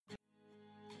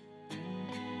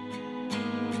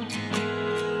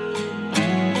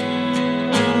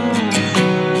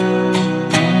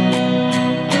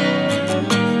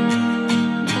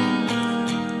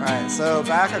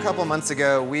couple months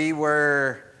ago, we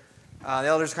were, the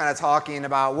elders kind of talking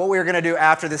about what we were going to do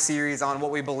after the series on what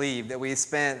we believe, that we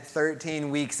spent 13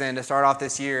 weeks in to start off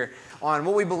this year on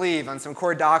what we believe, on some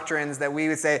core doctrines that we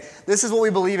would say, this is what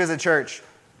we believe as a church.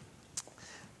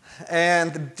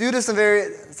 And due to some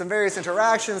various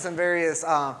interactions, some various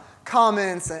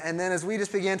comments, and then as we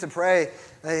just began to pray,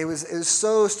 it was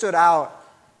so stood out,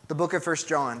 the book of 1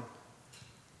 John.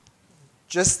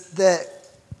 Just that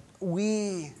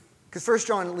because 1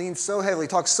 John leans so heavily,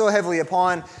 talks so heavily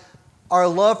upon our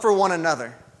love for one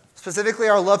another, specifically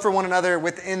our love for one another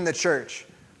within the church.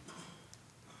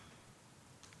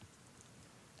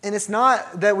 And it's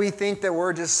not that we think that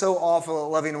we're just so awful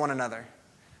at loving one another.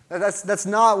 That's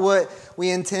not what we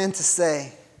intend to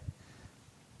say.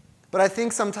 But I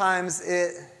think sometimes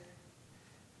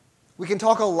we can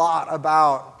talk a lot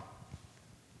about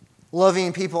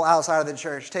loving people outside of the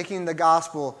church, taking the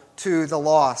gospel to the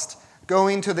lost,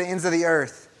 going to the ends of the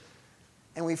earth.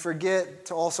 And we forget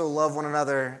to also love one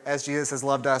another as Jesus has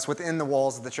loved us within the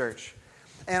walls of the church.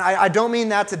 And I don't mean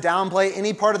that to downplay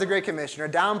any part of the Great Commission or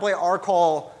downplay our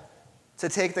call to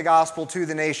take the gospel to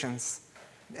the nations.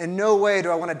 In no way do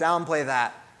I want to downplay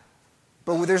that.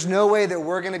 But there's no way that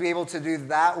we're going to be able to do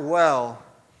that well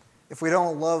if we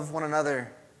don't love one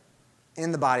another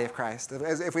in the body of Christ,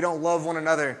 if we don't love one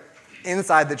another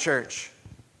inside the church.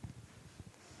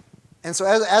 And so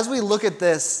as we look at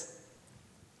this,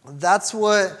 that's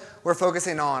what we're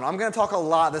focusing on. I'm going to talk a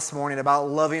lot this morning about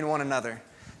loving one another.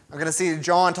 I'm going to see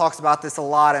John talks about this a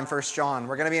lot in 1 John.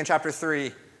 We're going to be in chapter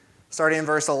 3, starting in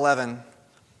verse 11.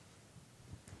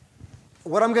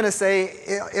 What I'm going to say,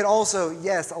 it also,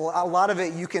 yes, a lot of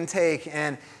it you can take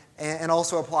and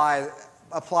also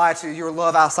apply to your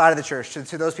love outside of the church,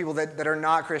 to those people that are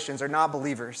not Christians, are not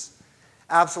believers.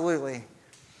 Absolutely.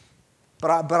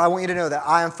 But I want you to know that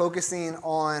I am focusing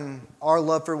on our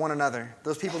love for one another.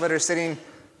 Those people that are sitting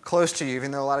close to you,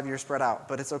 even though a lot of you are spread out,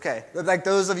 but it's okay. Like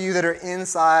those of you that are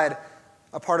inside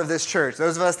a part of this church,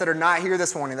 those of us that are not here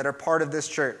this morning, that are part of this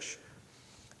church.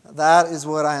 That is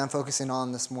what I am focusing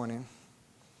on this morning.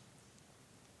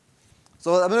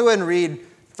 So I'm going to go ahead and read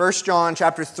 1 John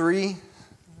chapter 3,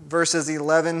 verses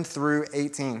 11 through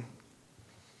 18.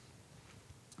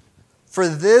 For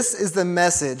this is the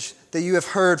message that you have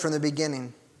heard from the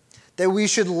beginning, that we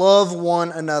should love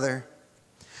one another.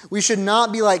 We should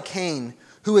not be like Cain,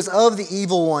 who was of the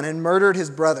evil one and murdered his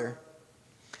brother.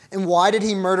 And why did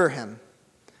he murder him?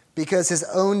 Because his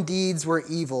own deeds were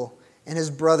evil and his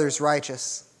brother's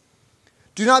righteous.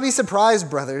 Do not be surprised,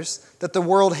 brothers, that the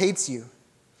world hates you.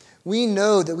 We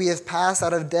know that we have passed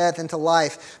out of death into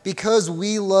life because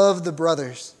we love the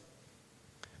brothers.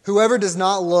 Whoever does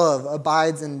not love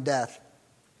abides in death.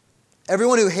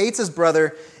 Everyone who hates his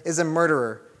brother is a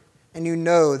murderer, and you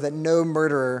know that no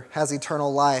murderer has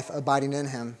eternal life abiding in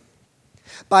him.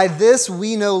 By this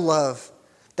we know love,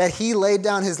 that he laid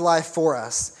down his life for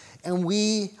us, and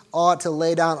we ought to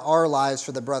lay down our lives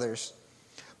for the brothers.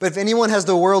 But if anyone has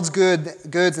the world's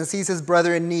goods and sees his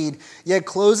brother in need, yet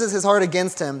closes his heart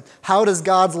against him, how does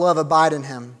God's love abide in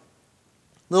him?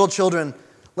 Little children,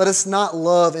 let us not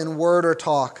love in word or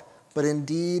talk, but in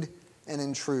deed and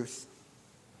in truth.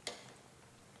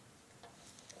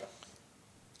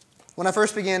 When I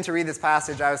first began to read this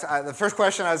passage, the first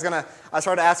question I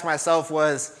started to ask myself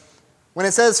was, when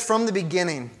it says from the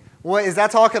beginning, is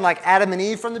that talking like Adam and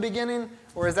Eve from the beginning,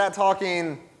 or is that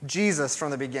talking Jesus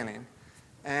from the beginning?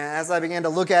 And as I began to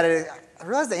look at it, I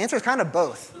realized the answer is kind of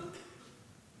both.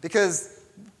 Because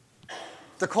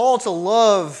the call to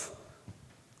love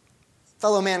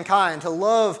fellow mankind, to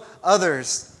love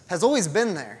others, has always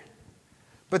been there.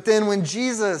 But then when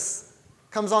Jesus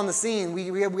comes on the scene,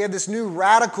 we have this new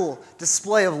radical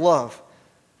display of love.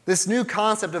 This new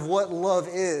concept of what love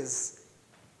is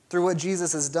through what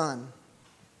Jesus has done.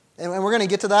 And we're going to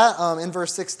get to that in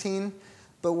verse 16,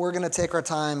 but we're going to take our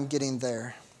time getting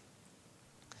there.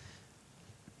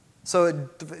 So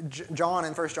John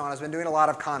in 1 John has been doing a lot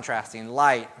of contrasting.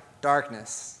 Light,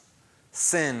 darkness,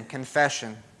 sin,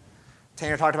 confession.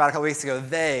 Tanner talked about it a couple weeks ago.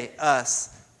 They,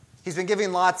 us. He's been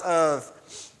giving lots of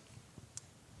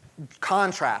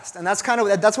contrast. And that's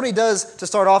what he does to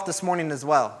start off this morning as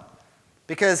well.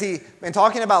 Because in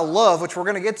talking about love, which we're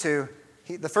going to get to,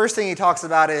 the first thing he talks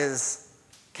about is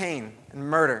Cain and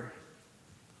murder.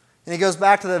 And he goes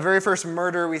back to the very first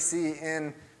murder we see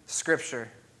in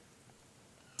Scripture.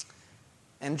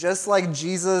 And just like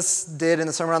Jesus did in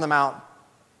the Sermon on the Mount,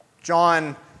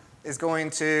 John is going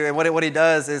to, and what he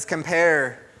does is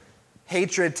compare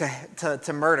hatred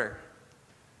to murder,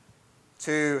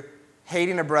 to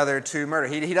hating a brother to murder.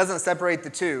 He doesn't separate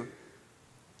the two.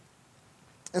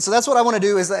 And so that's what I want to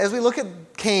do is that as we look at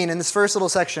Cain in this first little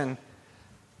section,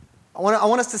 I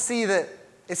want us to see that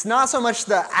it's not so much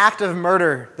the act of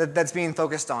murder that's being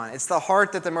focused on. It's the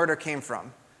heart that the murder came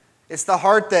from. It's the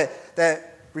heart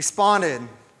that responded,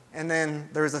 and then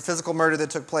there was a physical murder that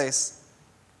took place.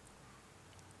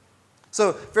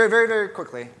 So very, very, very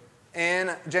quickly,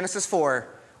 in Genesis 4,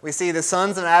 we see the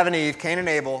sons of Adam and Eve, Cain and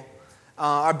Abel,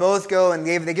 are both go and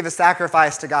they give a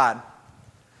sacrifice to God.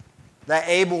 That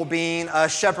Abel, being a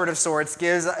shepherd of sorts,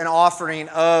 gives an offering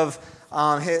of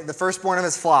the firstborn of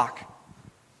his flock.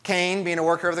 Cain, being a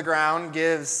worker of the ground,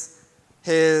 gives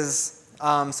his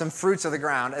some fruits of the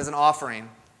ground as an offering.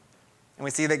 And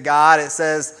we see that God, it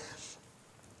says,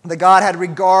 that God had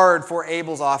regard for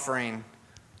Abel's offering,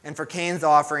 and for Cain's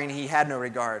offering, he had no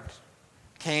regard.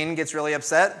 Cain gets really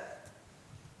upset,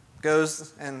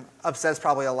 goes, and upset's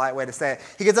probably a light way to say it.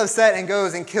 He gets upset and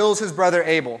goes and kills his brother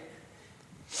Abel.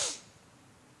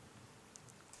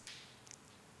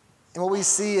 And what we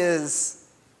see is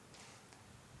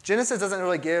Genesis doesn't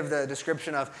really give the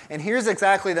description of, and here's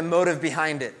exactly the motive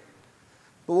behind it.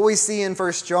 But what we see in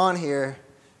 1 John here,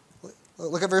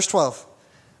 look at verse 12.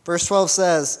 Verse 12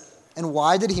 says, "And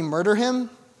why did he murder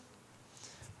him?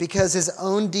 Because his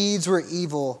own deeds were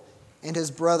evil and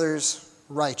his brother's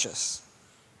righteous."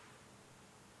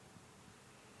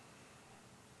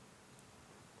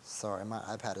 Sorry, my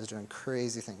iPad is doing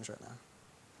crazy things right now.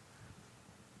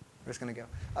 We're just going to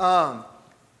go.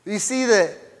 You see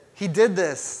that he did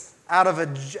this out of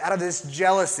this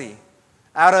jealousy,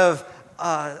 out of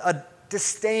a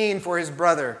disdain for his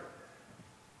brother.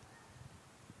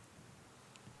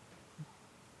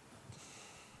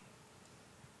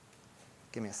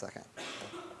 Give me a second.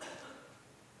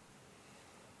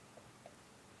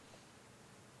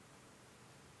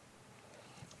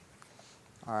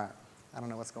 All right. I don't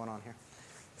know what's going on here.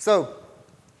 So,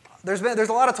 there's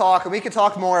a lot of talk, and we could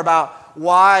talk more about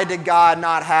why did God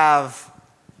not have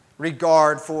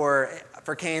regard for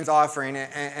Cain's offering,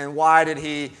 and why did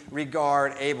he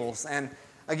regard Abel's? And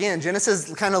again,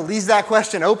 Genesis kind of leaves that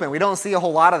question open. We don't see a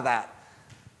whole lot of that.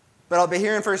 But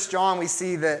here in 1 John, we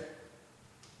see that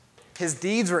his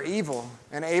deeds were evil,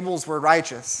 and Abel's were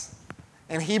righteous.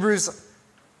 In Hebrews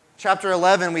chapter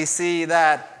 11, we see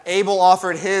that Abel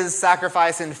offered his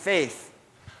sacrifice in faith,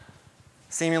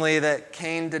 seemingly that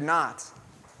Cain did not.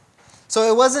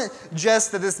 So it wasn't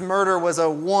just that this murder was a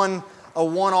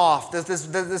one-off, that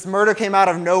this murder came out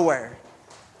of nowhere,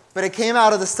 but it came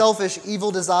out of the selfish, evil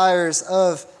desires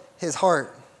of his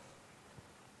heart.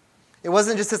 It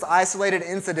wasn't just this isolated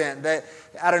incident that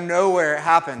out of nowhere it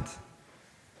happened.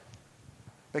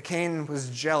 But Cain was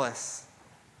jealous.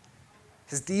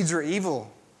 His deeds were evil.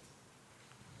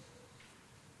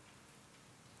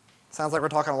 Sounds like we're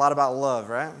talking a lot about love,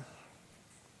 right?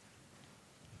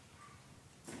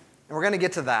 And we're going to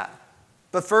get to that.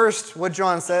 But first, what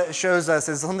John shows us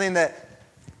is something that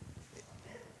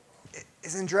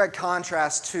is in direct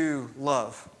contrast to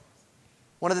love.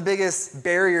 One of the biggest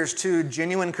barriers to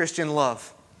genuine Christian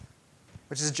love,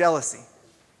 which is jealousy.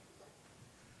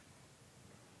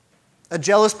 A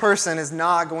jealous person is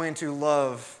not going to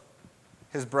love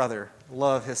his brother,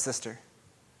 love his sister.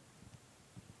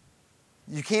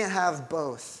 You can't have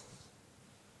both.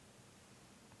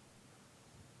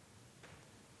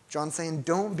 John's saying,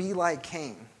 don't be like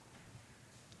Cain.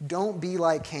 Don't be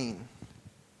like Cain.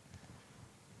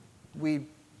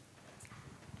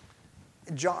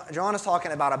 John is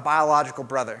talking about a biological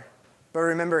brother. But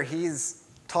remember, he's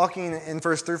talking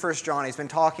through 1 John, he's been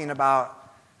talking about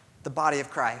the body of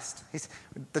Christ. He's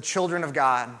the children of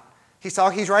God. He's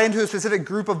writing to a specific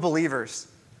group of believers.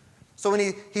 So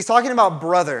when he's talking about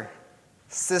brother,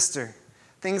 sister,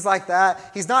 things like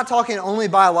that, he's not talking only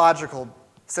biological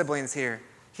siblings here.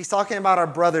 He's talking about our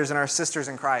brothers and our sisters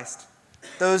in Christ,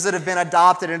 those that have been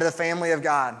adopted into the family of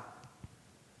God.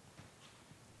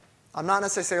 I'm not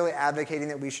necessarily advocating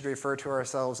that we should refer to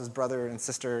ourselves as brother and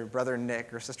sister, brother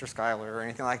Nick or sister Skylar or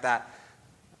anything like that.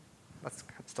 That's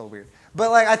still weird.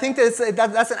 But I think that's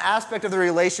an aspect of the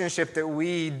relationship that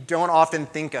we don't often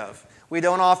think of. We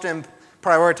don't often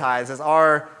prioritize as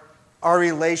our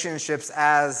relationships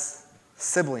as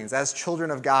siblings, as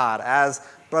children of God, as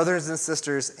brothers and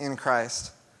sisters in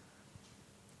Christ.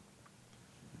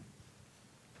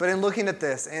 But in looking at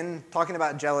this, in talking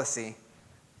about jealousy,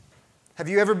 have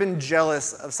you ever been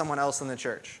jealous of someone else in the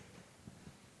church?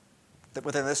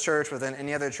 Within this church, within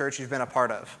any other church you've been a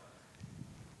part of?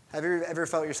 Have you ever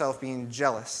felt yourself being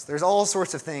jealous? There's all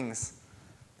sorts of things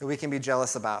that we can be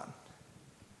jealous about.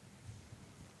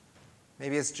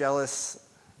 Maybe it's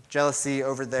jealousy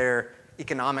over their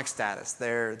economic status,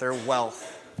 their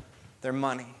wealth, their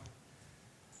money.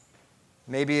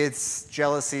 Maybe it's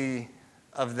jealousy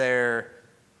of their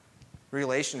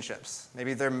relationships.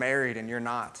 Maybe they're married and you're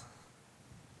not.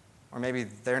 Or maybe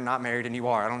they're not married and you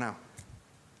are. I don't know.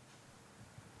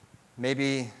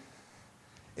 Maybe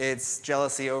it's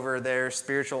jealousy over a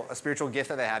spiritual gift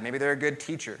that they have. Maybe they're a good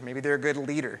teacher. Maybe they're a good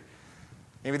leader.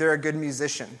 Maybe they're a good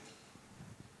musician.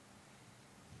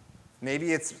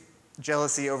 Maybe it's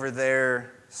jealousy over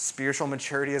their spiritual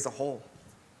maturity as a whole.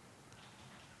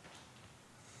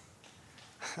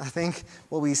 I think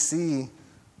what we see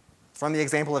from the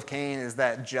example of Cain is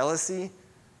that jealousy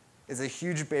is a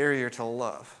huge barrier to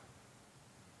love.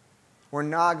 We're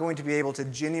not going to be able to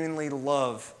genuinely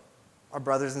love our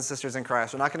brothers and sisters in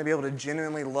Christ. We're not going to be able to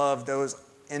genuinely love those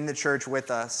in the church with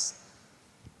us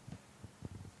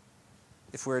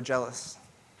if we're jealous.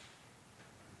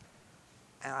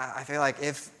 And I feel like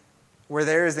if where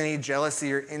there is any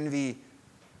jealousy or envy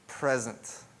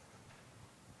present,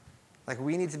 like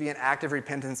we need to be in active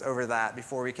repentance over that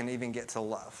before we can even get to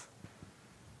love.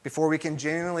 Before we can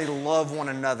genuinely love one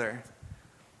another,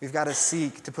 we've got to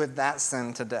seek to put that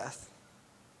sin to death.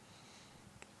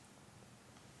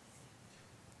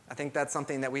 I think that's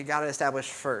something that we've got to establish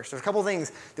first. There's a couple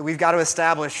things that we've got to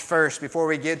establish first before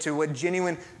we get to what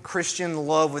genuine Christian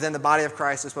love within the body of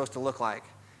Christ is supposed to look like.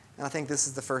 And I think this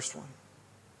is the first one.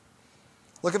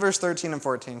 Look at verse 13 and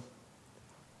 14.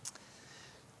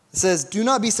 It says, "Do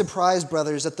not be surprised,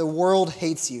 brothers, that the world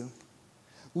hates you.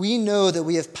 We know that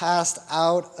we have passed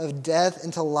out of death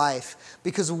into life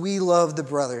because we love the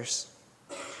brothers.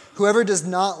 Whoever does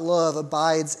not love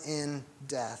abides in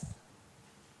death."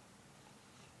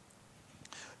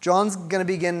 John's going to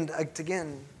begin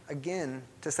again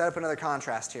to set up another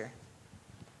contrast here.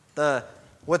 The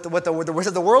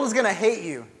world is going to hate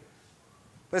you,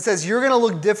 but it says you're going to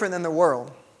look different than the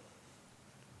world.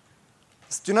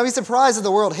 Do not be surprised that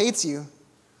the world hates you,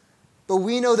 but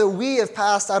we know that we have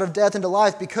passed out of death into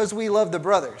life because we love the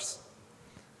brothers.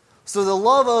 So the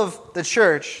love of the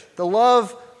church, the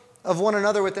love of one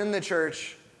another within the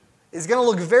church, is going to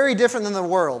look very different than the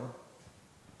world.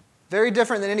 Very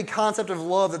different than any concept of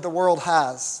love that the world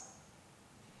has.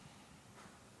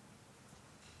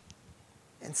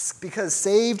 And it's because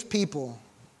saved people,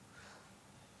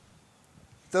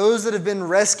 those that have been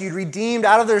rescued, redeemed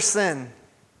out of their sin,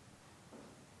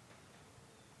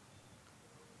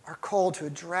 are called to a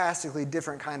drastically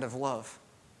different kind of love.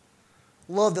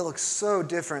 Love that looks so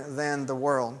different than the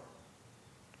world.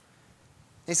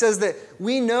 He says that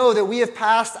we know that we have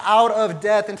passed out of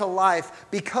death into life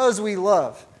because we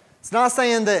love. It's not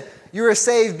saying that you are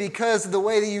saved because of the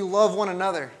way that you love one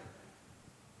another.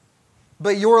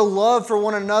 But your love for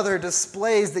one another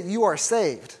displays that you are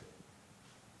saved.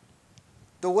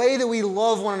 The way that we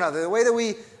love one another, the way that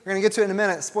we're going to get to it in a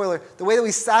minute, spoiler, the way that we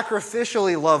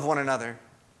sacrificially love one another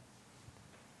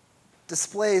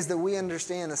displays that we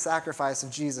understand the sacrifice of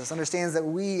Jesus, it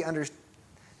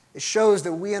shows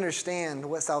that we understand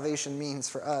what salvation means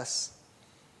for us.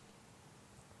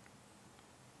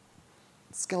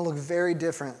 It's going to look very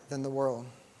different than the world.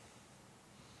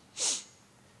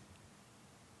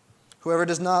 Whoever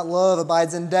does not love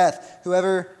abides in death.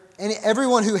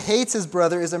 Everyone who hates his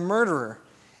brother is a murderer,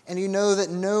 and you know that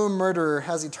no murderer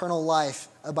has eternal life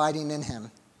abiding in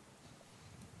him.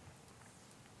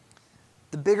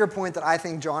 The bigger point that I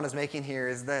think John is making here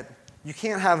is that you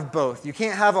can't have both. You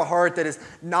can't have a heart that is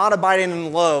not abiding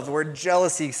in love, where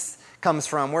jealousy comes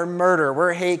from, where murder,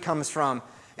 where hate comes from,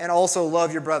 and also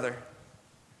love your brother.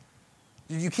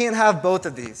 You can't have both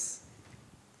of these.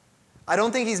 I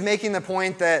don't think he's making the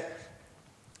point that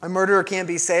a murderer can't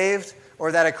be saved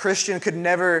or that a Christian could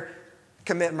never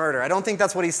commit murder. I don't think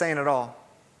that's what he's saying at all.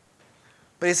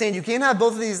 But he's saying you can't have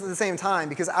both of these at the same time,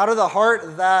 because out of the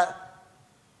heart that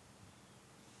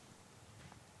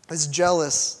is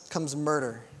jealous comes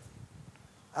murder.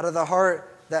 Out of the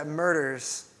heart that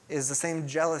murders is the same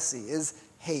jealousy, is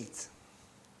hate.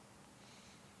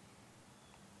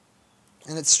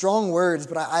 And it's strong words,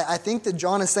 but I think that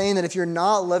John is saying that if you're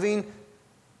not loving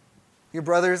your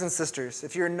brothers and sisters,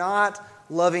 if you're not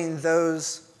loving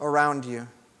those around you,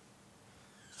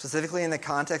 specifically in the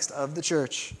context of the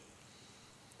church,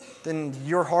 then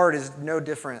your heart is no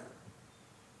different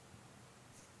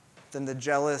than the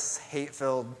jealous,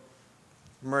 hate-filled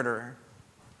murderer,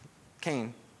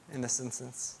 Cain, in this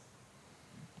instance.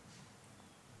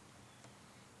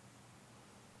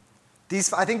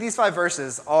 I think these 5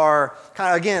 verses are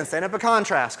kind of, again, setting up a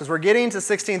contrast, because we're getting to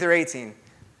 16 through 18.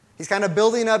 He's kind of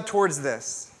building up towards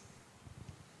this.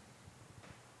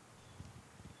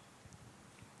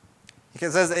 He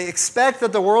says, expect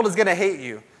that the world is going to hate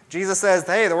you. Jesus says,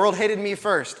 hey, the world hated me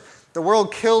first. The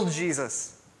world killed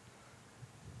Jesus.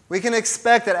 We can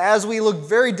expect that as we look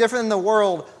very different than the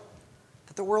world,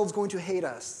 that the world's going to hate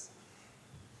us.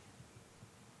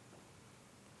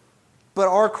 But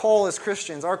our call as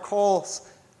Christians, our call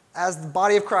as the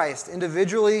body of Christ,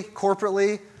 individually,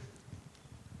 corporately,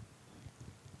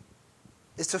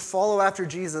 is to follow after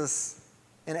Jesus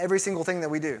in every single thing that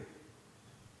we do.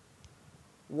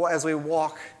 As we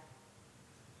walk,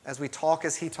 as we talk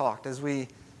as he talked, as we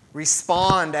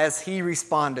respond as he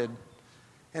responded,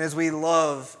 and as we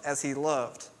love as he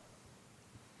loved.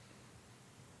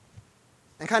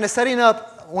 And kind of setting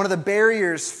up one of the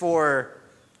barriers for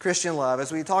Christian love,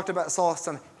 as we saw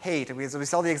some hate, as we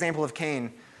saw the example of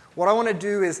Cain, what I want to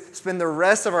do is spend the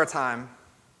rest of our time,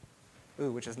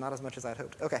 which is not as much as I'd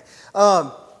hoped. Okay.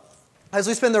 As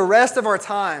we spend the rest of our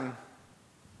time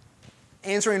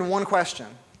answering one question.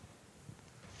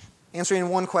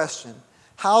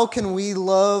 How can we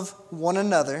love one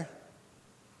another?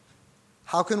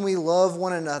 How can we love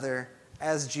one another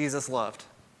as Jesus loved?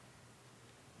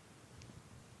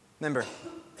 Remember,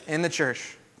 in the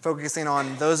church, focusing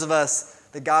on those of us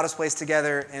that God has placed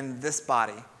together in this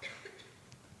body.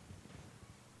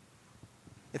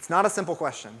 It's not a simple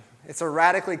question. It's a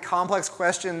radically complex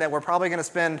question that we're probably going to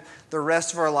spend the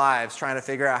rest of our lives trying to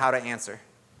figure out how to answer.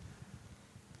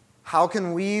 How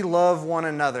can we love one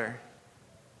another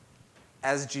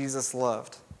as Jesus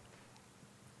loved?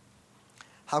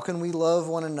 How can we love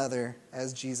one another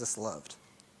as Jesus loved?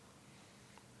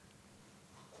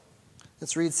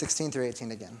 Let's read 16 through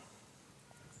 18 again.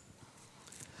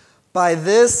 By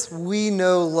this we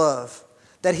know love,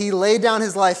 that he laid down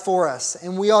his life for us,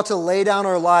 and we ought to lay down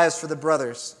our lives for the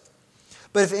brothers.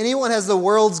 But if anyone has the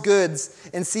world's goods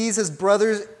and sees his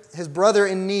brother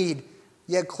in need,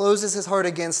 yet closes his heart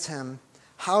against him,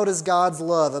 how does God's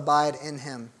love abide in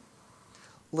him?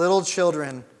 Little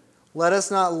children, let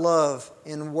us not love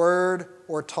in word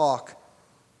or talk,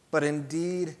 but in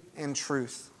deed and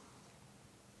truth.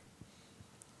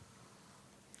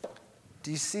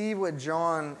 Do you see what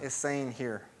John is saying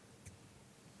here?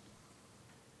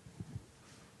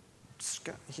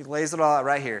 He lays it all out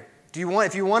right here.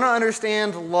 If you want to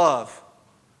understand love,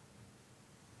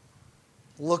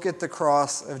 look at the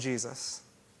cross of Jesus.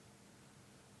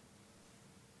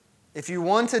 If you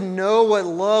want to know what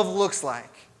love looks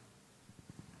like,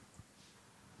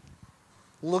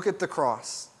 look at the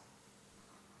cross.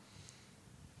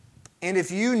 And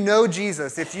if you know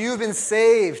Jesus, if you've been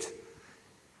saved,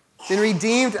 been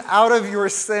redeemed out of your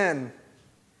sin,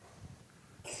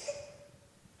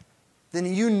 then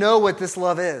you know what this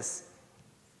love is.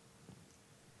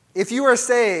 If you are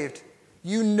saved,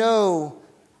 you know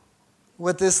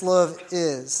what this love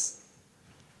is.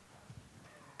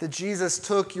 That Jesus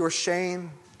took your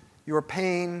shame, your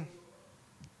pain,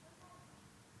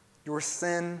 your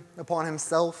sin upon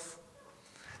himself.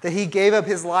 That he gave up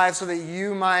his life so that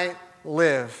you might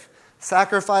live,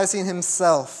 sacrificing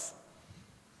himself.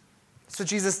 That's what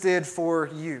Jesus did for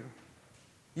you.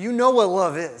 You know what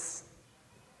love is.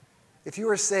 If you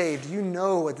are saved, you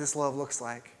know what this love looks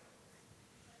like.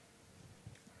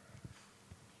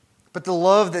 But the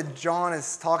love that John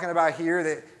is talking about here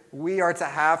that we are to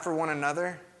have for one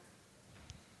another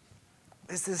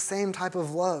is this same type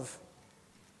of love.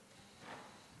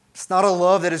 It's not a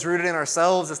love that is rooted in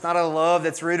ourselves. It's not a love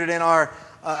that's rooted in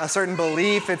a certain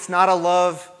belief. It's not a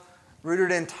love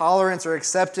rooted in tolerance or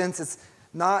acceptance. It's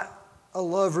not a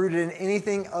love rooted in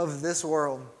anything of this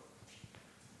world.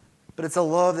 But it's a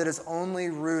love that is only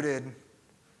rooted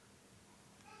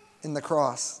in the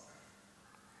cross.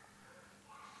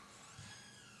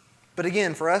 But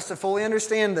again, for us to fully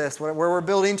understand this, where we're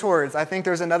building towards, I think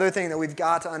there's another thing that we've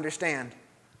got to understand.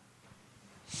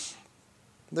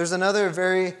 There's another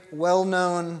very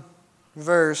well-known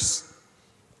verse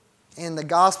in the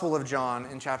Gospel of John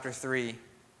in chapter 3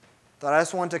 that I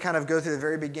just want to kind of go through the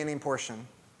very beginning portion.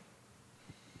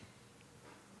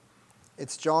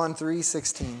 It's John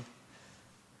 3:16.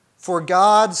 For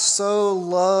God so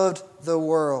loved the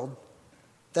world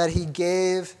that he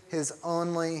gave his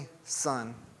only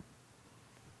Son.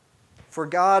 For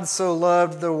God so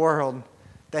loved the world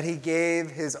that he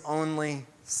gave his only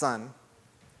Son.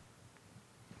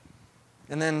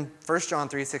 And then 1 John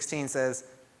 3:16 says,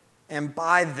 and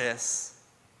by this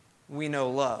we know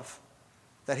love,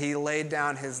 that he laid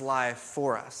down his life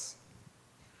for us.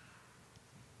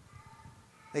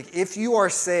 Like, if you are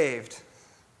saved,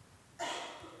 then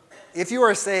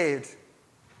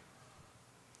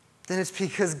it's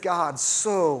because God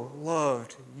so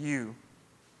loved you.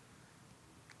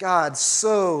 God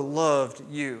so loved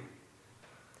you.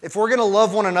 If we're going to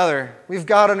love one another, we've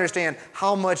got to understand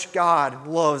how much God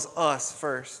loves us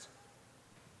first.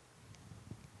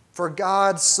 For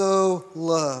God so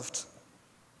loved.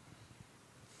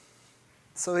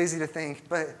 So easy to think,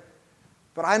 but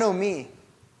I know me.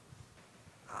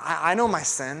 I know my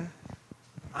sin.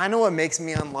 I know what makes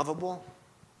me unlovable.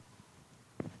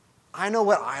 I know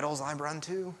what idols I run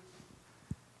to.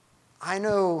 I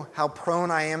know how prone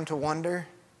I am to wander.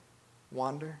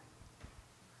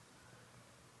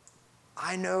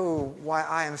 I know why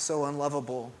I am so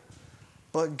unlovable.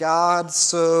 But God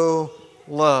so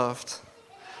loved.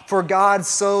 For God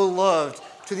so loved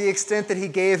to the extent that he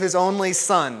gave his only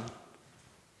Son.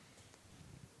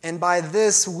 And by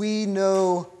this we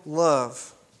know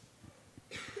love.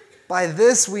 By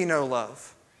this we know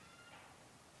love.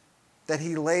 That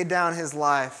he laid down his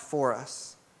life for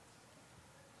us.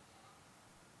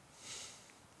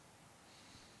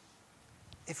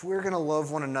 If we're going to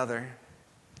love one another,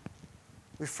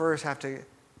 we first have to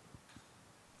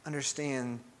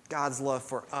understand God's love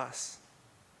for us.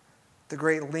 The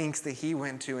great lengths that he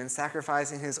went to in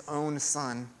sacrificing his own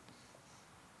Son.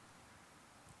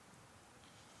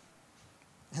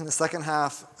 In the second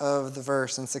half of the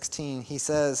verse in 16, he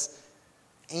says,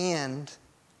 and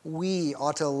we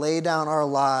ought to lay down our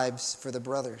lives for the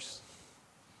brothers.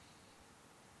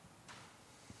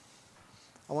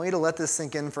 I want you to let this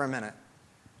sink in for a minute.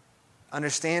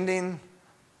 Understanding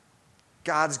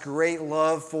God's great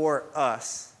love for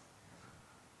us,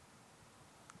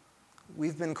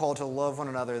 we've been called to love one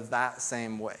another that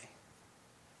same way.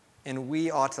 And we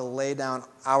ought to lay down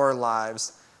our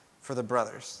lives for the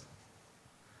brothers.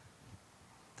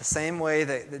 The same way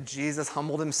that Jesus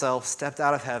humbled himself, stepped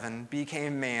out of heaven,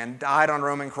 became man, died on a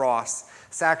Roman cross,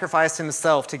 sacrificed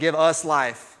himself to give us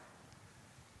life.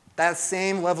 That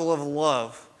same level of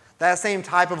love, that same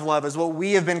type of love is what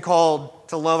we have been called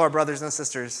to love our brothers and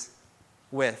sisters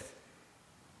with.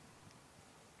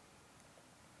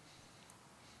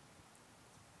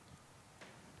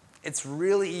 It's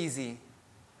really easy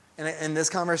in this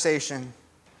conversation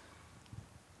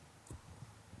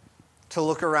to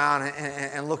look around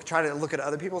and try to look at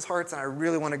other people's hearts, and I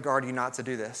really want to guard you not to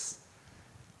do this.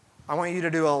 I want you to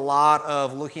do a lot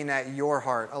of looking at your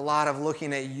heart, a lot of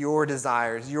looking at your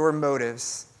desires, your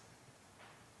motives.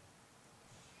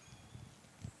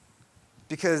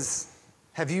 Because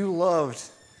have you loved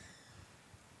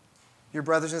your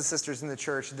brothers and sisters in the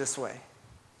church this way?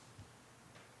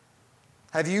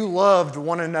 Have you loved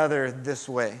one another this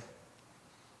way?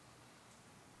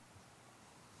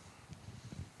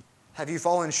 Have you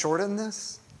fallen short in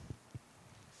this?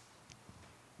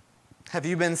 Have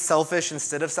you been selfish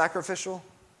instead of sacrificial?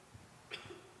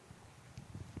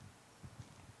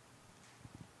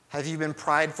 Have you been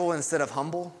prideful instead of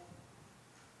humble?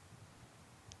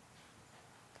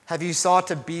 Have you sought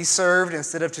to be served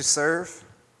instead of to serve?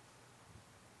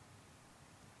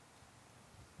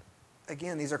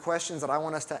 Again, these are questions that I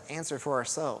want us to answer for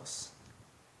ourselves.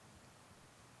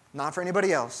 Not for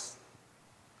anybody else,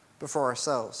 but for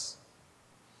ourselves.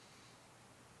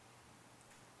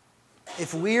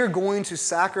 If we are going to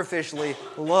sacrificially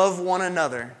love one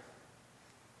another,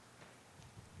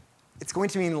 it's going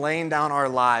to mean laying down our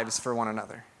lives for one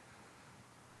another.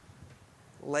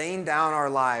 Laying down our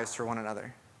lives for one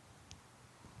another.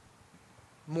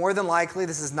 More than likely,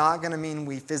 this is not going to mean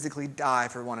we physically die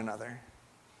for one another.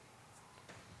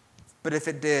 But if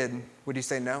it did, would you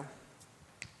say no?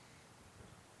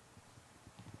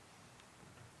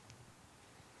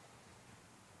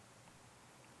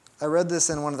 I read this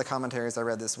in one of the commentaries I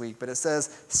read this week, but it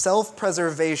says,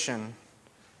 self-preservation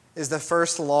is the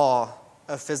first law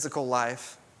of physical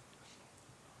life,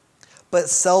 but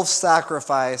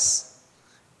self-sacrifice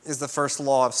is the first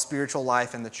law of spiritual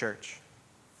life in the church.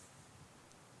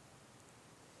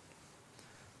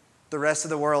 The rest of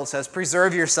the world says,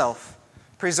 preserve yourself,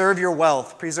 preserve your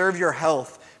wealth, preserve your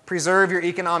health, preserve your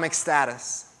economic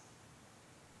status.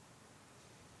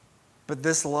 But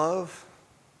this love,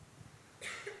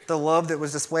 the love that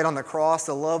was displayed on the cross,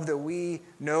 the love that we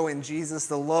know in Jesus,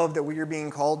 the love that we are being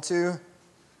called to,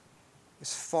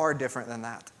 is far different than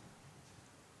that.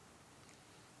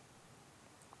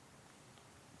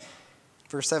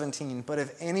 Verse 17, but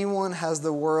if anyone has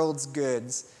the world's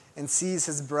goods and sees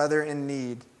his brother in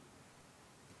need,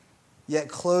 yet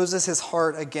closes his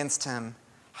heart against him,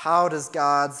 how does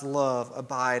God's love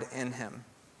abide in him?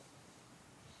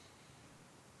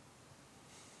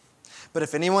 But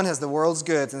if anyone has the world's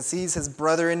goods and sees his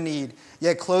brother in need,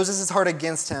 yet closes his heart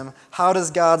against him, how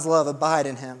does God's love abide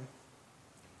in him?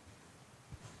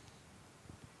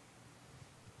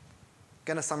 I'm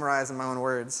going to summarize in my own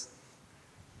words.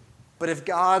 But if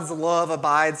God's love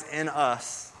abides in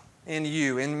us, in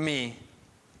you, in me,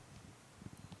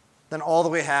 then all that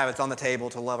we have is on the table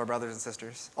to love our brothers and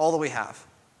sisters. All that we have.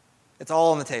 It's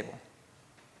all on the table.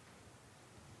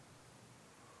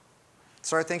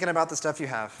 Start thinking about the stuff you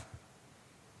have.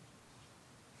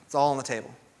 It's all on the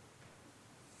table.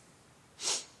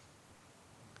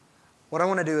 What I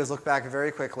want to do is look back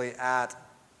very quickly at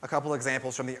a couple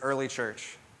examples from the early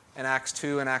church in Acts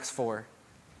 2 and Acts 4.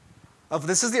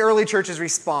 This is the early church's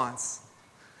response.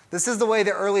 This is the way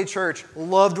the early church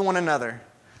loved one another,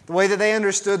 the way that they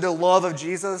understood the love of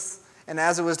Jesus and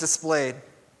as it was displayed.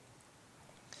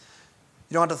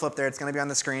 You don't have to flip there. It's going to be on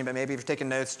the screen, but maybe if you're taking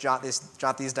notes, jot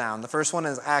these down. The first one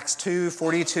is Acts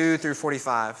 2:42 through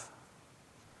 45.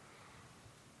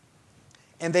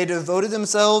 And they devoted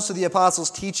themselves to the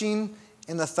apostles' teaching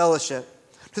and the fellowship,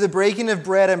 to the breaking of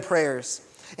bread and prayers.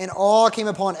 And awe came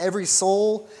upon every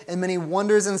soul, and many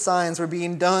wonders and signs were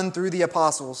being done through the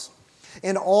apostles.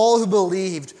 And all who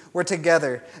believed were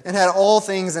together and had all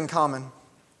things in common.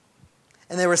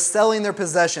 And they were selling their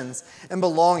possessions and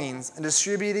belongings and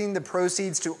distributing the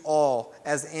proceeds to all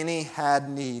as any had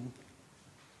need.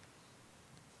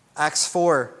 Acts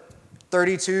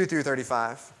 4:32 through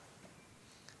 35.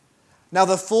 Now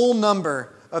the full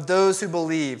number of those who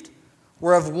believed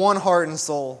were of one heart and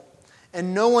soul.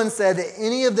 And no one said that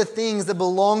any of the things that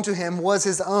belonged to him was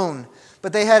his own,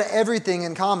 but they had everything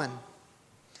in common.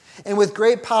 And with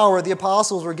great power, the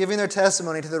apostles were giving their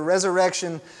testimony to the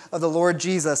resurrection of the Lord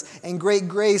Jesus, and great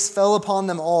grace fell upon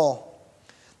them all.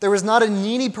 There was not a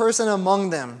needy person among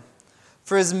them,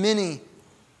 for as many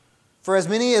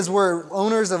as were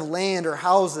owners of land or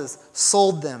houses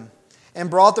sold them, and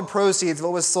brought the proceeds of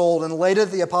what was sold and laid it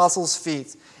at the apostles'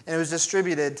 feet, and it was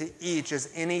distributed to each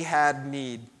as any had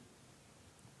need.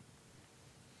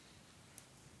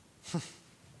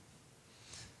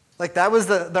 Like that was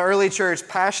the early church,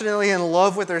 passionately in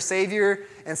love with their Savior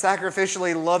and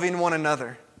sacrificially loving one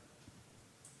another.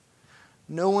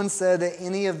 No one said that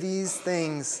any of these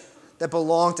things that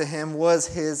belonged to him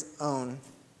was his own.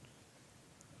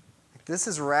 This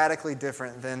is radically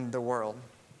different than the world.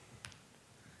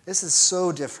 This is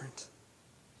so different.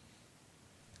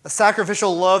 A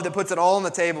sacrificial love that puts it all on the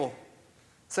table.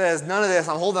 Says, none of this,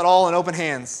 I'm holding it all in open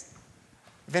hands.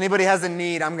 If anybody has a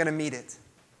need, I'm going to meet it.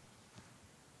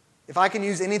 If I can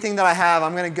use anything that I have,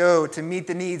 I'm going to go to meet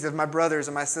the needs of my brothers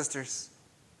and my sisters.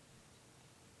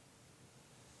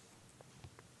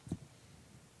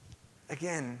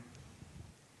 Again,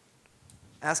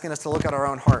 asking us to look at our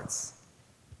own hearts.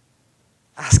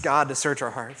 Ask God to search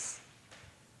our hearts.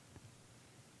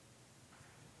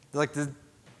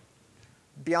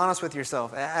 Be honest with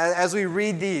yourself. As we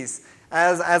read these,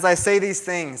 as I say these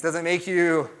things, does it make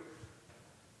you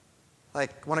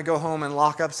want to go home and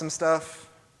lock up some stuff?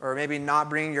 Or maybe not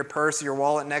bring your purse or your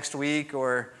wallet next week,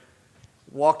 or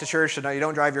walk to church so you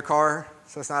don't drive your car,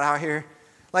 so it's not out here?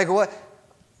 How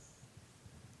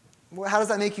does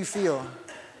that make you feel?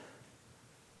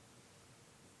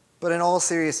 But in all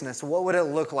seriousness, what would it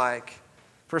look like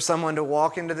for someone to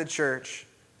walk into the church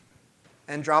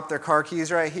and drop their car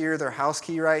keys right here, their house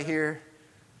key right here,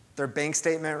 their bank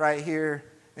statement right here,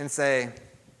 and say,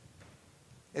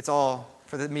 it's all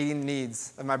for the meeting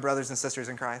needs of my brothers and sisters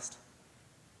in Christ?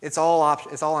 It's all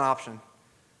an option.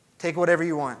 Take whatever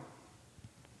you want.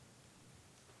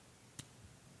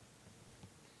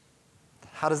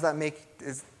 How does that do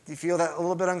you feel that a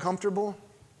little bit uncomfortable?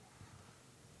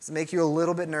 Does it make you a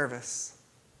little bit nervous?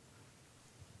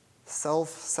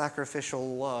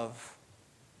 Self-sacrificial love.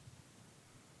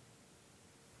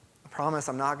 I promise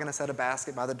I'm not going to set a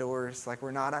basket by the doors.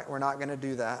 We're not going to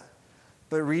do that.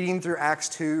 But reading through Acts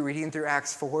 2, reading through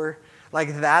Acts 4,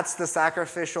 that's the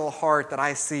sacrificial heart that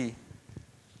I see.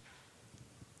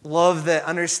 Love that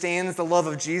understands the love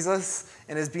of Jesus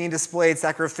and is being displayed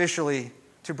sacrificially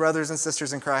to brothers and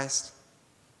sisters in Christ.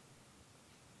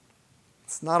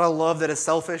 It's not a love that is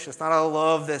selfish. It's not a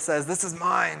love that says, this is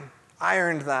mine. I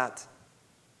earned that.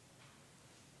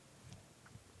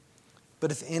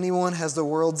 But if anyone has the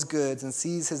world's goods and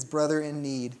sees his brother in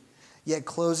need, yet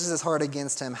closes his heart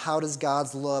against him, how does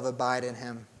God's love abide in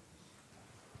him?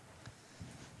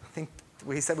 I think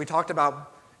we talked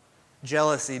about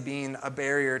jealousy being a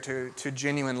barrier to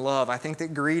genuine love. I think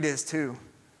that greed is too.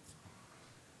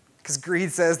 Because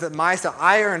greed says that my stuff,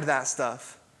 I earned that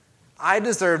stuff. I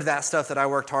deserved that stuff that I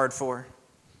worked hard for.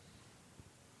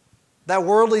 That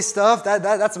worldly stuff,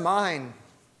 that's mine.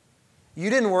 You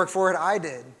didn't work for it, I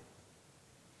did.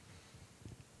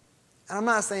 And I'm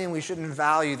not saying we shouldn't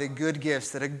value the good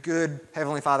gifts that a good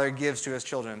Heavenly Father gives to His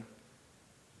children.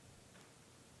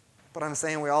 But I'm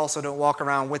saying we also don't walk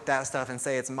around with that stuff and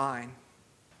say it's mine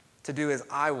to do as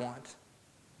I want.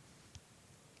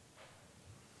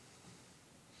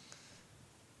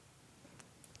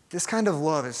 This kind of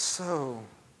love is so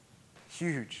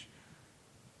huge.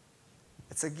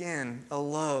 It's again a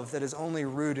love that is only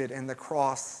rooted in the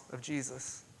cross of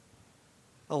Jesus.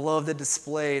 A love that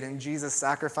displayed in Jesus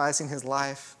sacrificing his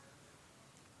life.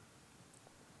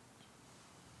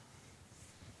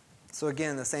 So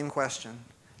again, the same question.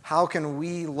 How can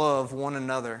we love one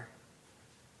another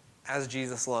as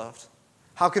Jesus loved?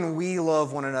 How can we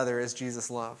love one another as Jesus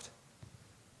loved?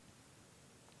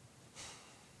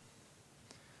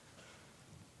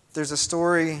 There's a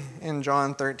story in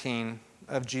John 13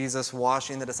 of Jesus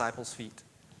washing the disciples' feet.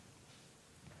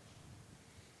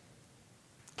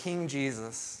 King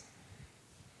Jesus,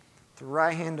 the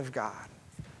right hand of God,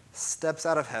 steps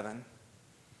out of heaven,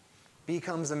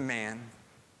 becomes a man,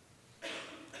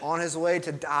 on his way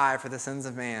to die for the sins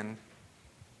of man,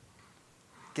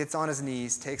 gets on his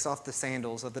knees, takes off the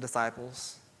sandals of the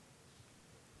disciples,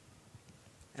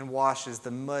 and washes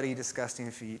the muddy, disgusting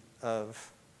feet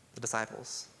of the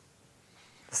disciples.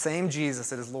 The same Jesus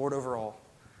that is Lord over all.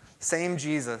 The same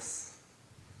Jesus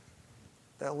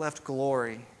that left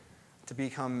glory to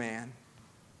become man.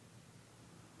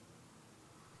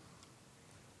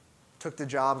 Took the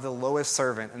job of the lowest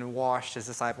servant and washed his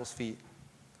disciples' feet.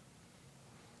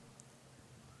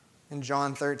 In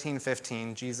John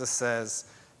 13:15, Jesus says,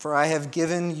 "For I have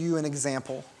given you an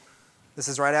example." This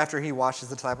is right after he washes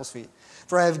the disciples' feet.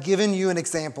 "For I have given you an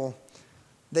example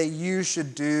that you should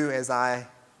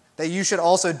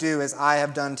also do as I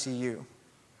have done to you."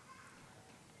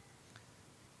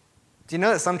 Do you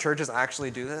know that some churches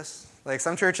actually do this? Like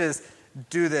some churches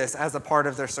do this as a part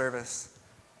of their service.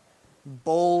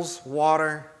 Bowls,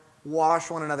 water, wash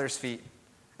one another's feet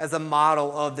as a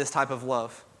model of this type of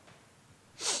love.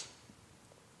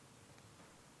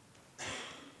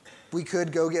 We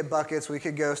could go get buckets. We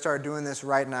could go start doing this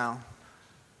right now.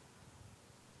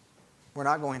 We're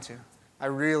not going to. I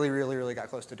really, really, really got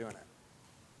close to doing it.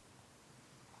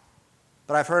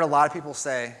 But I've heard a lot of people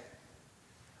say,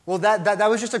 well, that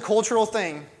was just a cultural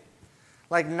thing.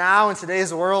 Like now in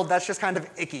today's world, that's just kind of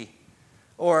icky.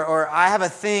 Or I have a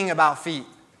thing about feet.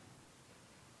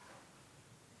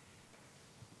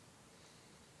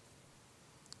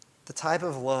 The type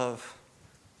of love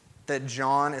that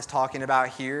John is talking about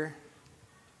here,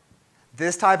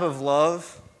 this type of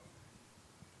love,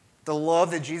 the love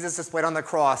that Jesus displayed on the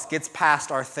cross, gets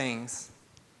past our things.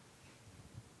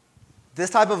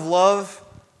 This type of love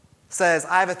says,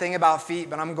 I have a thing about feet,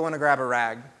 but I'm going to grab a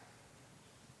rag.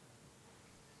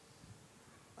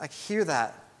 Like, hear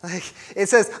that. Like, it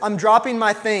says, I'm dropping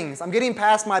my things. I'm getting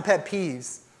past my pet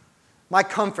peeves, my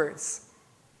comforts,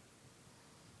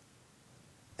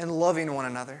 and loving one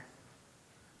another,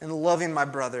 and loving my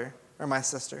brother or my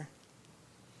sister.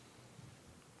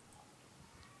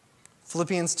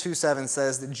 Philippians 2:7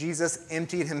 says that Jesus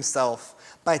emptied himself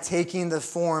by taking the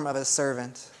form of a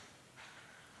servant.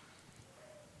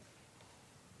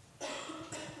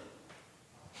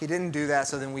 He didn't do that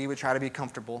so then we would try to be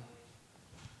comfortable,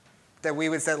 that we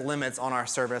would set limits on our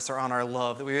service or on our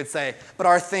love, that we would say, but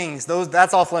our things,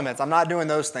 that's off limits. I'm not doing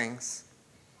those things.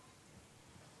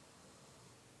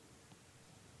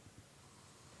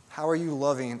 How are you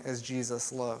loving as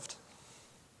Jesus loved?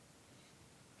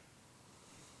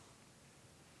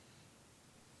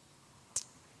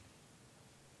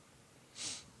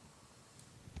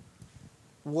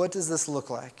 What does this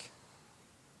look like?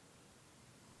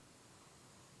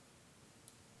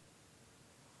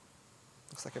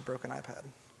 Looks like a broken iPad.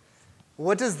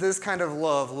 What does this kind of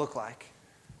love look like?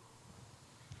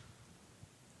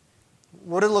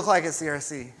 What did it look like at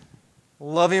CRC?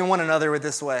 Loving one another with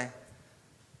this way.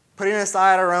 Putting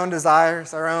aside our own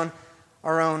desires, our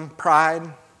own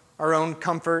pride, our own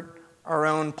comfort, our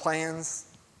own plans,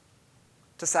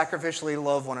 to sacrificially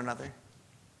love one another.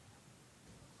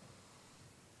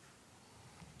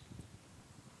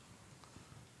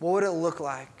 What would it look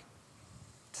like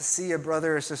to see a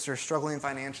brother or sister struggling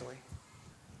financially?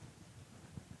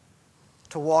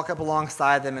 To walk up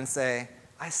alongside them and say,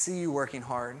 I see you working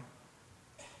hard.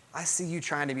 I see you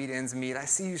trying to meet ends meet. I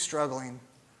see you struggling.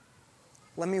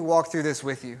 Let me walk through this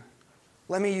with you.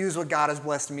 Let me use what God has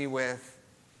blessed me with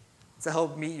to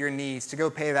help meet your needs, to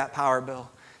go pay that power bill,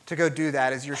 to go do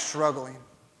that as you're struggling.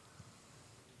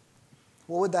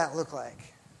 What would that look like?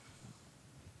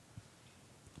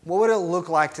 What would it look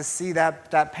like to see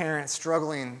that parent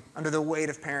struggling under the weight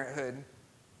of parenthood?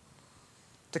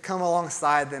 To come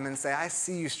alongside them and say, I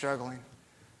see you struggling.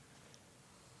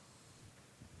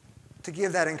 To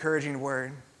give that encouraging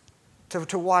word.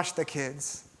 To watch the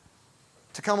kids.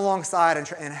 To come alongside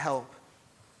and help.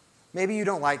 Maybe you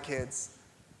don't like kids.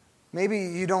 Maybe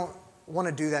you don't want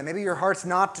to do that. Maybe your heart's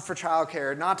not for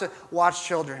childcare, not to watch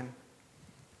children.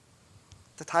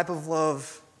 The type of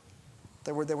love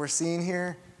that we're seeing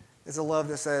here is a love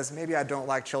that says, maybe I don't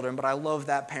like children, but I love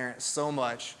that parent so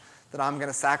much that I'm going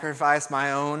to sacrifice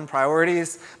my own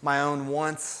priorities, my own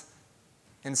wants,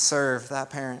 and serve that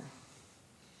parent.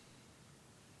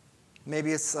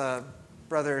 Maybe it's a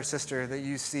brother or sister that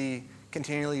you see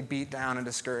continually beat down and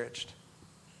discouraged.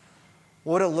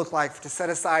 What would it look like to set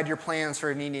aside your plans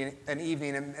for an evening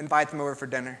and invite them over for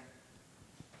dinner?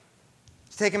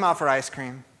 To take them out for ice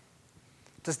cream.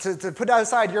 To put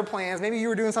aside your plans. Maybe you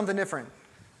were doing something different.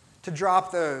 To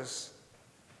drop those.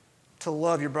 To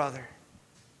love your brother.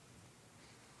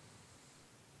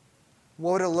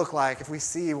 What would it look like if we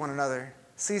see one another,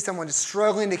 see someone just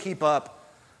struggling to keep up,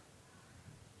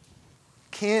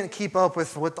 can't keep up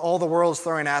with what all the world's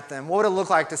throwing at them? What would it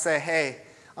look like to say, hey,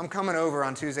 I'm coming over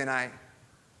on Tuesday night.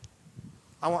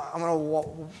 I'm going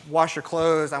to wash your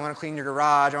clothes. I want to clean your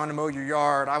garage. I want to mow your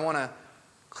yard. I want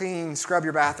to scrub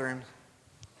your bathrooms.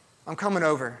 I'm coming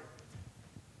over.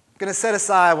 I'm going to set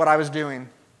aside what I was doing.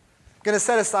 I'm going to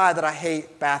set aside that I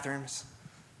hate bathrooms.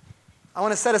 I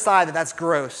want to set aside that that's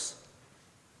gross.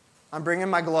 I'm bringing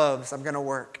my gloves. I'm going to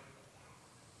work.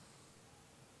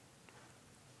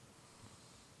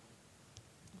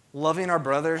 Loving our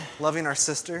brother, loving our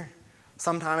sister,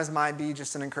 sometimes might be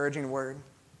just an encouraging word.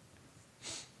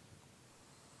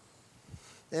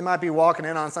 They might be walking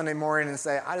in on Sunday morning and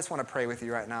say, I just want to pray with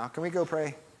you right now. Can we go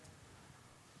pray?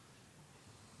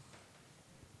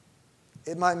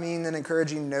 It might mean an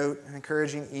encouraging note, an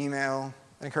encouraging email,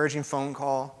 an encouraging phone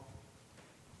call.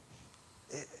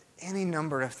 Any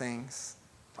number of things.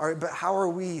 But how are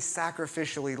we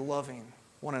sacrificially loving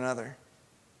one another?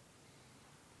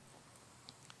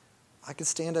 I could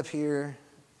stand up here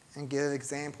and give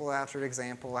example after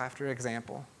example after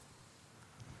example.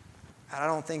 And I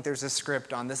don't think there's a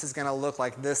script on this is going to look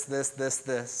like this.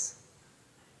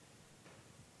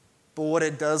 But what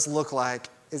it does look like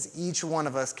is each one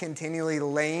of us continually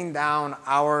laying down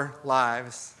our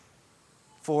lives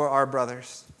for our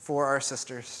brothers, for our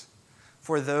sisters,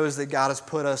 for those that God has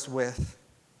put us with.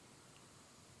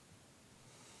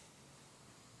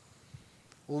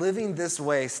 Living this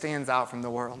way stands out from the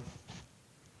world.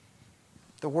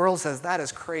 The world says that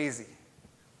is crazy.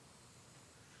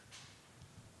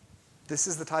 This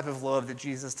is the type of love that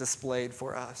Jesus displayed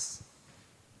for us.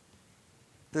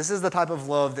 This is the type of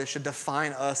love that should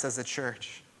define us as a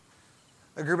church.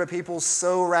 A group of people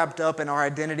so wrapped up in our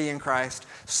identity in Christ,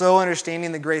 so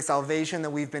understanding the great salvation that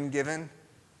we've been given,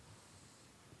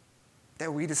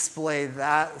 that we display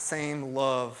that same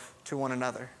love to one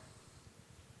another.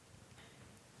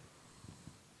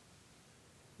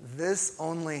 This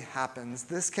only happens.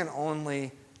 This can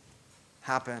only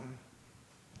happen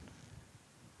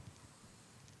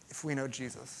if we know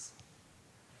Jesus.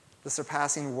 The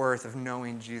surpassing worth of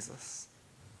knowing Jesus.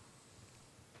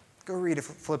 Go read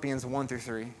Philippians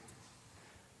 1-3.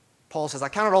 Paul says, I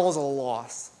count it all as a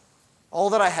loss.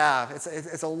 All that I have,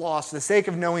 it's a loss for the sake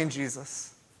of knowing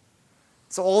Jesus.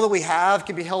 So all that we have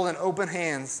can be held in open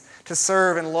hands to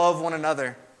serve and love one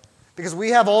another. Because we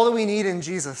have all that we need in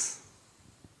Jesus.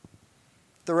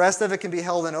 The rest of it can be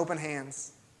held in open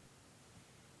hands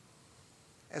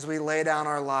as we lay down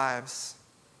our lives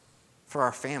for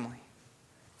our family,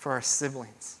 for our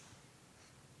siblings,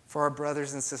 for our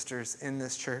brothers and sisters in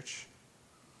this church.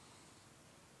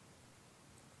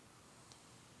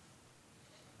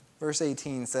 Verse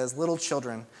 18 says, little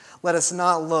children, let us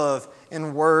not love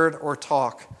in word or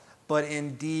talk, but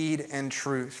in deed and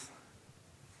truth.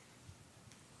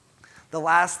 The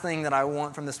last thing that I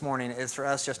want from this morning is for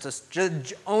us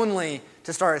just only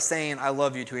to start saying I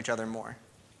love you to each other more.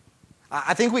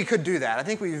 I think we could do that. I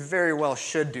think we very well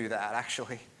should do that,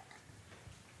 actually.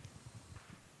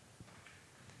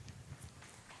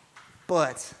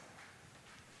 But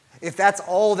if that's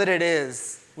all that it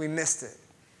is, we missed it.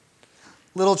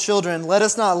 Little children, let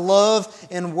us not love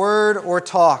in word or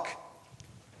talk,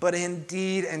 but in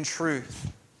deed and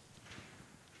truth.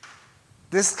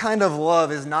 This kind of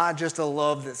love is not just a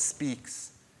love that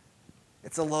speaks.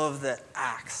 It's a love that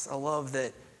acts, a love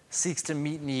that seeks to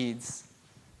meet needs.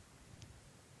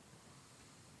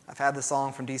 I've had the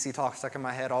song from DC Talk stuck in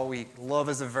my head all week. Love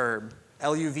is a verb.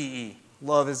 L-U-V-E.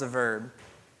 Love is a verb.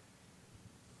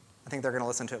 I think they're going to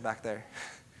listen to it back there.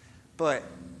 But,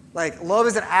 love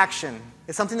is an action.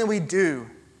 It's something that we do.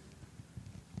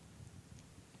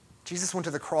 Jesus went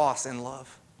to the cross in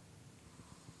love.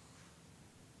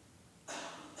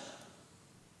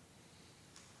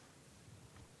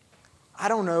 I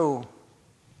don't know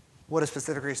what a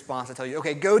specific response to tell you.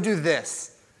 Okay, go do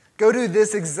this. Go do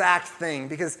this exact thing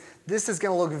because this is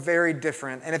going to look very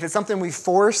different. And if it's something we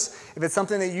force, if it's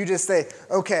something that you just say,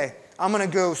 okay, I'm going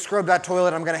to go scrub that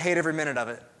toilet, I'm going to hate every minute of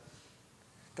it.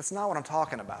 That's not what I'm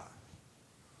talking about.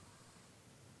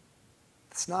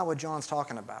 That's not what John's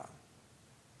talking about.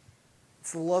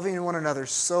 It's loving one another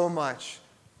so much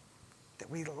that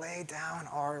we lay down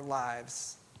our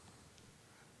lives,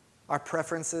 our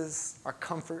preferences, our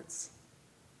comforts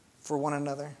for one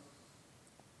another.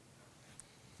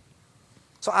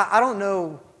 So I don't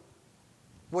know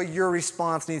what your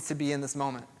response needs to be in this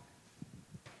moment.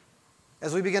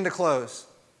 As we begin to close,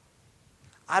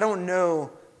 I don't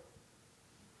know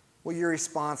what your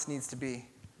response needs to be.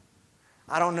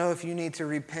 I don't know if you need to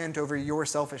repent over your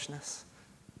selfishness,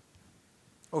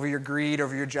 over your greed,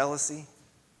 over your jealousy.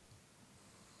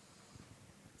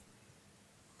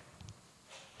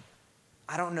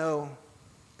 I don't know,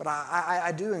 but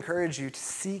I do encourage you to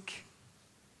seek.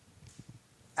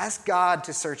 Ask God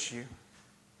to search you,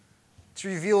 to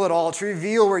reveal it all, to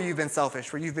reveal where you've been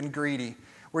selfish, where you've been greedy,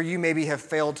 where you maybe have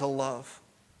failed to love.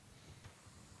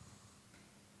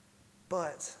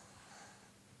 But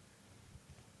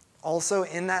also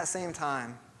in that same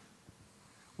time,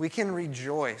 we can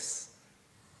rejoice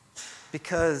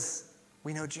because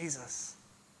we know Jesus.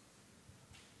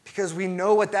 Because we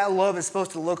know what that love is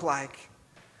supposed to look like.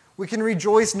 We can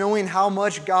rejoice knowing how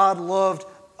much God loved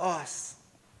us.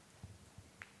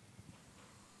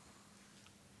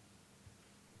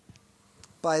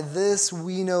 By this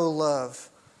we know love,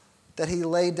 that he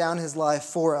laid down his life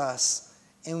for us,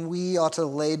 and we ought to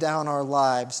lay down our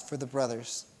lives for the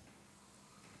brothers.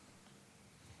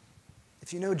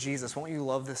 If you know Jesus, won't you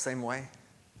love the same way?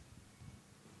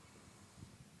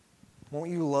 Won't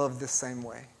you love the same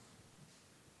way?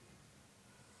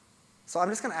 So I'm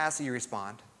just going to ask that you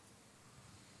respond.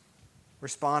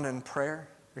 Respond in prayer.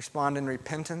 Respond in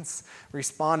repentance.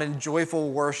 Respond in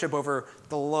joyful worship over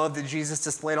the love that Jesus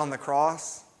displayed on the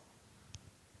cross.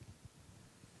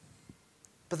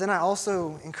 But then I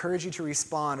also encourage you to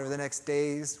respond over the next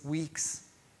days, weeks,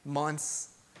 months.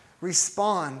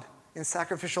 Respond in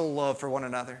sacrificial love for one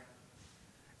another.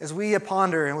 As we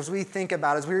ponder and as we think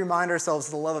about, as we remind ourselves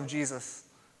of the love of Jesus,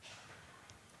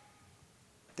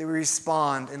 that we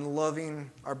respond in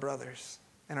loving our brothers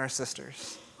and our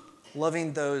sisters,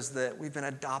 loving those that we've been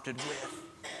adopted with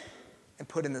and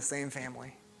put in the same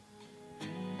family.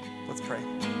 Let's pray.